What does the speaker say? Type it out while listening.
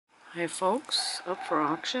Hi folks, up for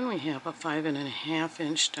auction we have a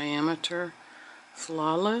 5.5-inch diameter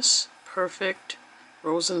flawless, perfect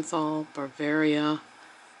Rosenthal Bavaria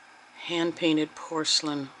hand-painted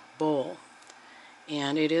porcelain bowl,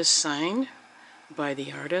 and it is signed by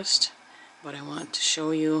the artist, but I want to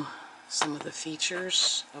show you some of the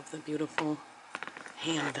features of the beautiful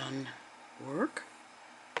hand-done work.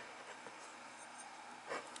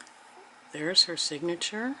 There's her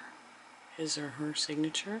signature, his or her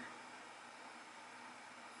signature.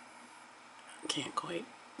 Can't quite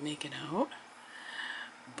make it out,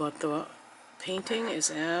 but the painting is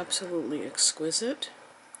absolutely exquisite,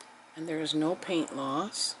 and there is no paint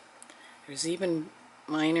loss. There's even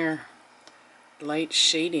minor light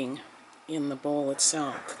shading in the bowl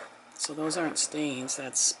itself, so those aren't stains,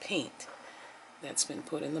 that's paint that's been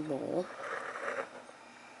put in the bowl.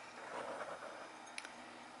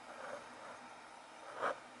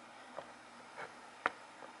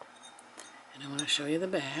 And I want to show you the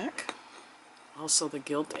back. Also the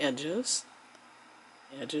gilt edges.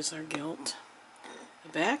 The edges are gilt. The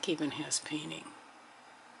back even has painting.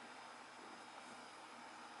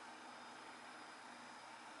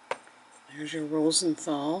 There's your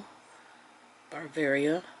Rosenthal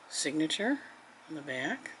Bavaria signature on the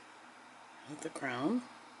back with the crown.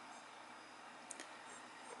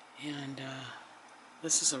 And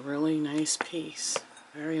this is a really nice piece.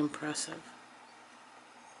 Very impressive.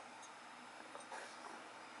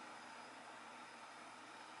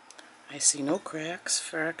 I see no cracks,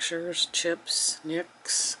 fractures, chips,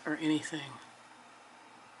 nicks, or anything.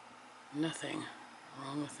 Nothing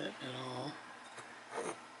wrong with it at all.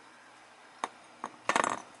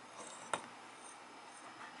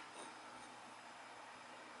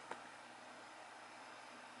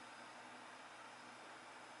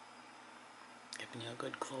 Giving you a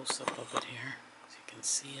good close-up of it here, so you can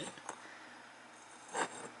see it.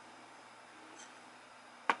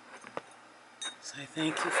 So I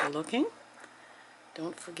thank you for looking.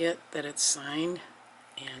 Don't forget that it's signed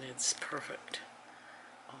and it's perfect.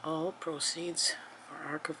 All proceeds for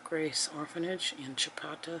Ark of Grace Orphanage in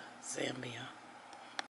Chipata, Zambia.